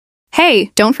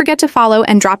Hey, don't forget to follow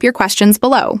and drop your questions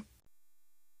below.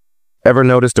 Ever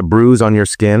noticed a bruise on your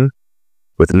skin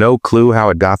with no clue how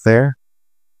it got there?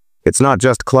 It's not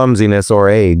just clumsiness or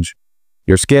age.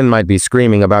 Your skin might be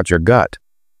screaming about your gut.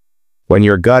 When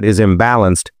your gut is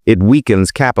imbalanced, it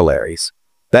weakens capillaries.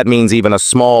 That means even a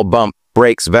small bump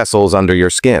breaks vessels under your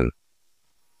skin.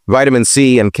 Vitamin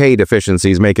C and K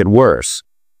deficiencies make it worse.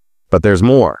 But there's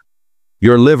more.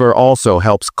 Your liver also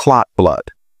helps clot blood.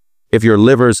 If your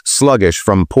liver's sluggish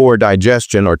from poor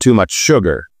digestion or too much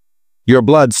sugar, your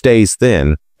blood stays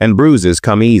thin and bruises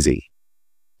come easy.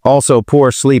 Also,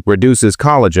 poor sleep reduces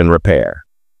collagen repair.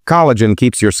 Collagen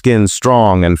keeps your skin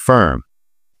strong and firm.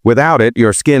 Without it,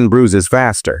 your skin bruises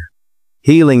faster.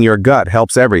 Healing your gut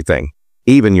helps everything,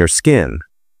 even your skin.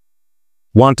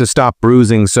 Want to stop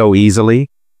bruising so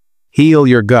easily? Heal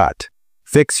your gut.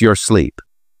 Fix your sleep.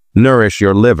 Nourish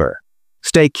your liver.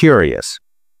 Stay curious.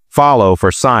 Follow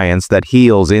for science that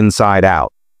heals inside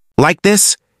out. Like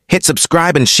this? Hit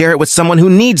subscribe and share it with someone who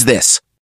needs this.